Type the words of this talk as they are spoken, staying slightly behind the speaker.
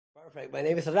Perfect. My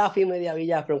name is Rafi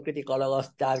Mediavilla from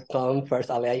Criticologos.com. First,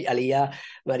 Aliyah,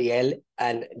 Mariel,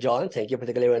 and Jon. Thank you for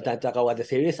taking the time to talk about the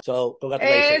series. So,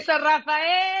 congratulations. Eso,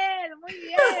 Rafael, muy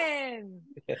bien.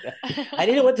 I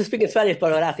didn't want to speak in Spanish,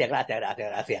 pero gracias.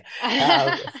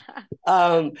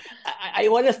 I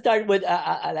want to start with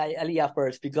Aliyah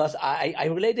first because I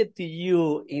related to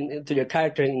you to your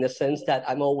character in the sense that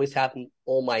I'm always having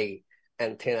all my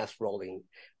antennas rolling,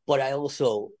 but I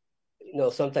also,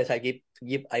 sometimes I give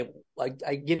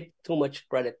too much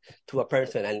credit to a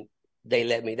person and they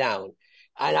let me down.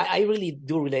 And I really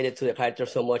do relate it to the character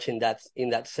so much in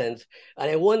that sense.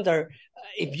 And I wonder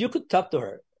if you could talk to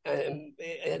her and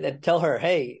tell her,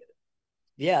 hey,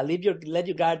 yeah, let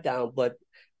your guard down, but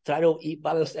try to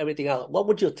balance everything out. What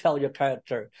would you tell your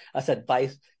character as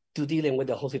advice to dealing with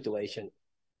the whole situation?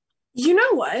 You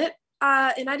know what?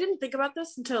 And I didn't think about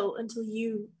this until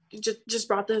you just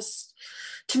brought this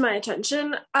to my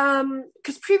attention.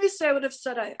 Because previously I would have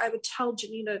said I would tell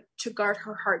Janina to guard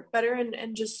her heart better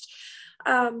and just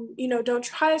don't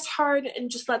try as hard and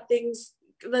just let things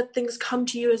come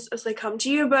to you as they come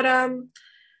to you. But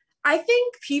I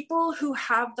think people who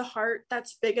have the heart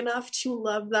that's big enough to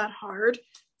love that hard,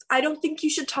 I don't think you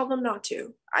should tell them not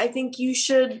to. I think you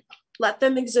should let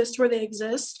them exist where they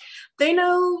exist. They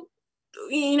know,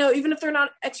 even if they're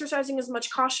not exercising as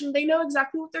much caution, they know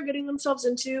exactly what they're getting themselves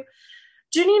into.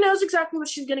 Ginny knows exactly what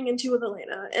she's getting into with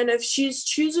Elena. And if she's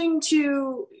choosing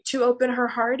to open her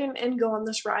heart and go on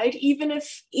this ride, even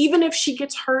if she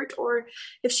gets hurt or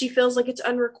if she feels like it's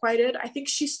unrequited, I think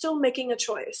she's still making a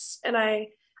choice. And I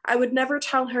would never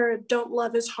tell her, don't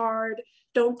love as hard,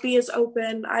 don't be as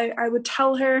open. I would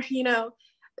tell her,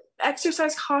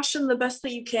 exercise caution the best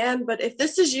that you can. But if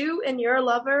this is you and you're a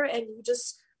lover and you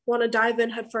just want to dive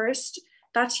in head first,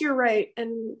 that's your right.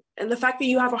 And the fact that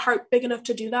you have a heart big enough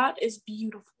to do that is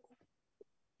beautiful.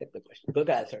 Good question. Good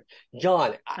answer.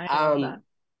 Jon,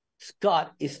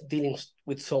 Scott is dealing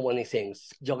with so many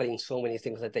things, juggling so many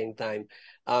things at the same time.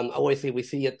 Obviously, we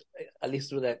see it, at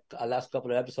least through the last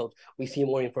couple of episodes, we see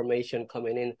more information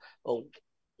coming in. Oh,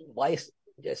 why is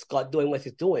Scott doing what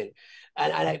he's doing?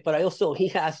 But I also, he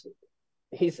has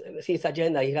his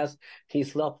agenda, he has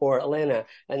his love for Elena,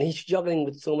 and he's juggling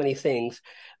with so many things.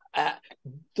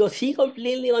 Does he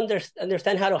completely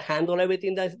understand how to handle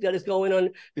everything that is going on?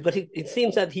 Because it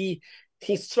seems that he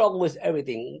struggles with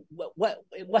everything. What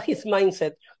his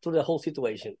mindset to the whole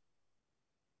situation?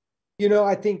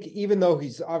 I think even though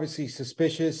he's obviously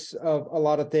suspicious of a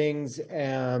lot of things,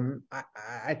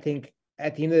 I think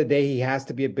at the end of the day, he has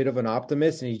to be a bit of an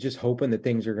optimist, and he's just hoping that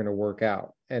things are going to work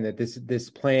out and that this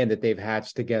plan that they've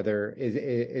hatched together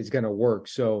is going to work.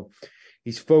 So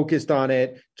he's focused on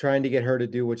it, trying to get her to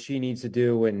do what she needs to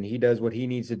do, and he does what he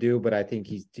needs to do. But I think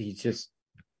he's just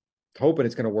hoping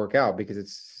it's going to work out because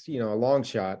it's a long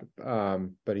shot,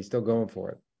 but he's still going for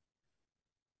it.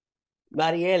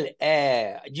 Mariel,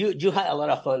 you had a lot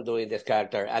of fun doing this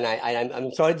character, and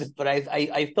I'm sorry, but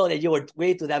I felt that you were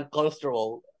way too damn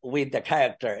comfortable with the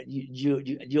character.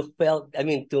 You felt,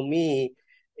 to me,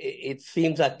 it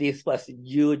seems that this was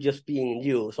you just being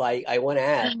you. So I want to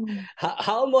ask,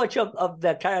 how much of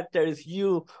the character is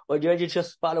you, or you're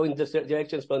just following the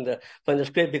directions from the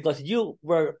script? Because you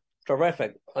were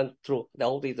terrific through the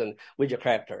whole season with your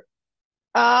character.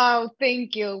 Oh,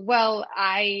 thank you. Well,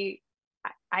 I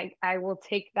will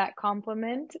take that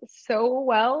compliment so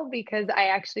well, because I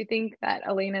actually think that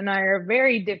Elena and I are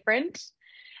very different.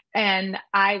 And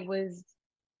I was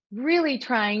really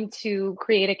trying to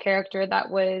create a character that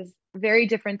was very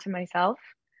different to myself.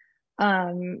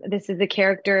 This is a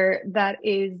character that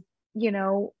is,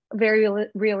 very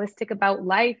realistic about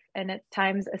life, and at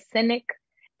times a cynic,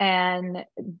 and,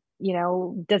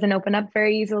 doesn't open up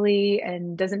very easily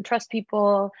and doesn't trust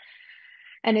people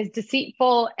and is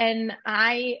deceitful. And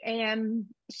I am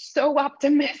so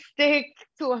optimistic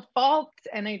to a fault,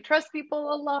 and I trust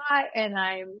people a lot, and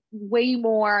I'm way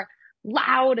more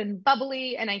loud and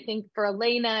bubbly. And I think for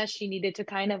Elena, she needed to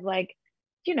kind of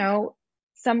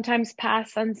sometimes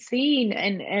pass unseen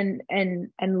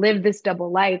and live this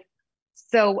double life.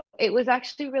 So it was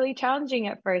actually really challenging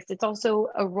at first. It's also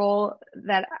a role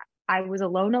that I was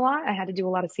alone a lot. I had to do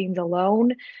a lot of scenes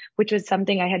alone, which was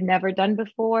something I had never done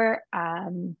before.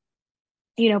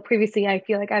 Previously I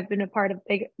feel like I've been a part of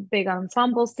big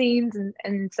ensemble scenes.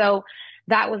 And so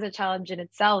that was a challenge in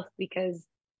itself, because,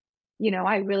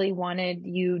 I really wanted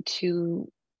you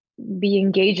to be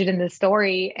engaged in the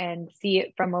story and see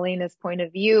it from Elena's point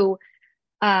of view.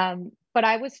 But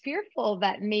I was fearful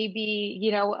that maybe,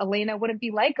 Elena wouldn't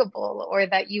be likable, or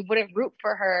that you wouldn't root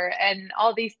for her and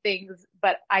all these things.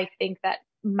 But I think that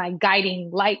my guiding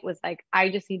light was like, I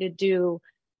just need to do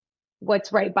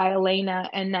what's right by Elena,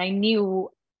 and I knew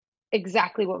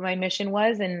exactly what my mission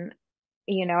was, and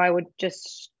I would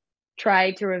just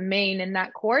try to remain in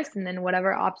that course, and then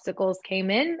whatever obstacles came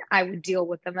in, I would deal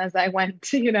with them as I went.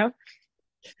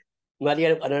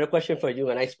 Mariel, another question for you.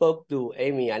 And I spoke to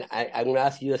Amy, and I'm going to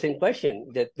ask you the same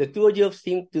question. The two of you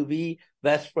seem to be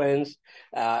best friends.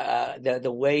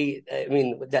 The way, I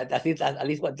mean, at least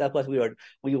that's what we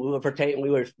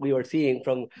were seeing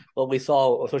from what we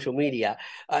saw on social media.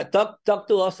 Talk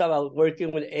to us about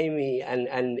working with Amy,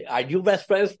 and are you best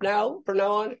friends now from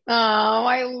now on? Oh,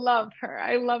 I love her.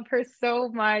 I love her so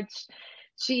much.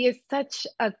 She is such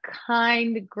a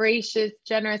kind, gracious,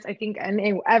 generous, I think,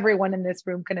 and everyone in this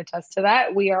room can attest to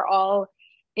that. We are all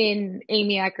in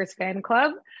Amy Acker's fan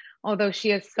club, although she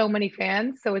has so many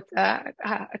fans. So it's a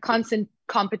constant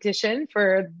competition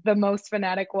for the most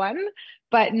fanatic one.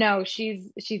 But no, she's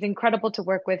incredible to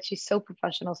work with. She's so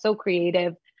professional, so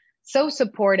creative, so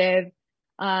supportive.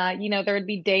 There would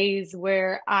be days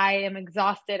where I am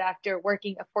exhausted after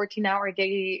working a 14-hour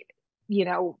day,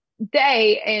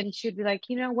 and she'd be like,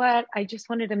 you know what, I just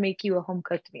wanted to make you a home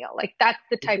cooked meal. Like, that's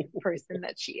the type of person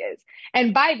that she is.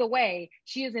 And by the way,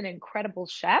 she is an incredible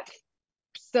chef.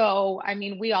 So I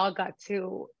mean, we all got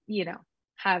to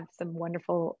have some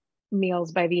wonderful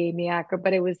meals by the Amy Acker,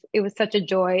 but it was such a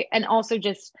joy. And also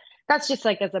that's just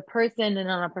like, as a person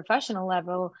and on a professional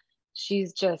level,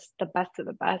 she's just the best of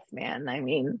the best, man. I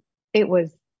mean, it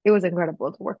was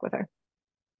incredible to work with her.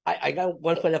 I got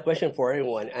one final question for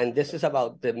everyone, and this is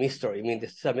about the mystery. I mean,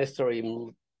 this is a mystery,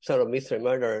 sort of mystery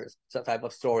murder type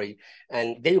of story,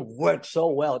 and they work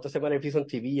so well. It doesn't matter if it's on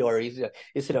TV or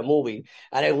it's in a movie.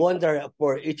 And I wonder,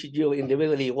 for each of you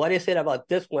individually, what is it about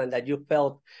this one that you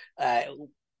felt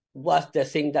was the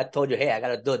thing that told you, hey, I got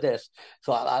to do this?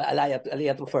 So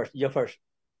Aliyah, you first.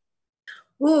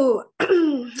 Ooh,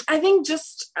 I think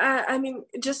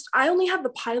I only had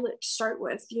the pilot to start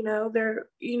with,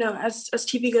 as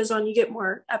TV goes on, you get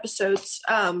more episodes.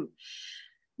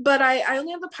 But I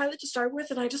only had the pilot to start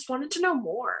with, and I just wanted to know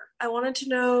more. I wanted to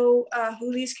know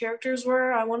who these characters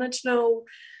were. I wanted to know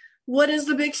what is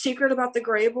the big secret about the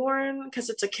Greyborn, because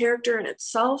it's a character in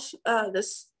itself,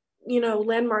 this,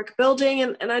 landmark building.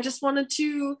 And I just wanted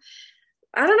to,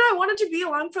 I don't know, I wanted to be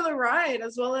along for the ride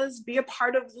as well as be a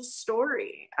part of the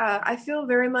story. I feel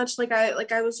very much like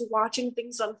I was watching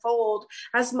things unfold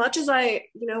as much as I,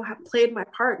 have played my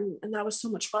part, and that was so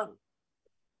much fun.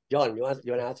 Jon, you want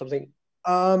to add something?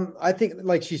 I think,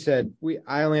 like she said,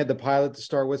 I only had the pilot to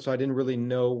start with, so I didn't really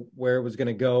know where it was going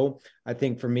to go. I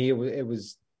think for me, it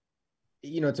was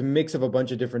it's a mix of a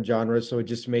bunch of different genres, so it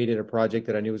just made it a project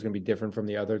that I knew was going to be different from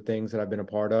the other things that I've been a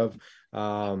part of.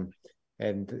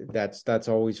 And that's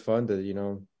always fun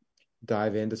to,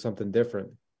 dive into something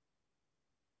different.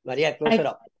 Maria, close it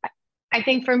up. I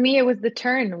think for me, it was the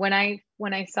turn when I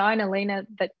saw in Elena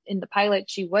that in the pilot,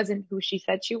 she wasn't who she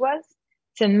said she was.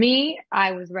 To me,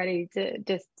 I was ready to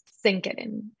just sink it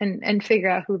in and figure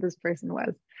out who this person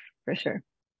was, for sure.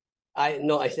 I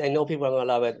know people are gonna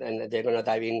love it, and they're gonna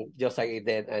dive in just like it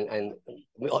did. And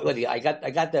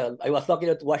I was lucky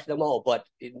to watch them all, but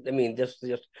just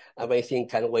amazing.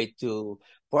 Can't wait for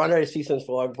another seasons,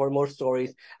 for more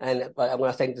stories. But I'm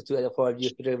gonna thank the two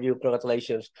of you.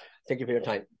 Congratulations. Thank you for your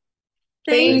time.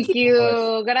 Thank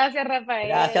you. Gracias, Rafael.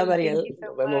 Gracias, Mariel. Thank you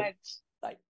so much.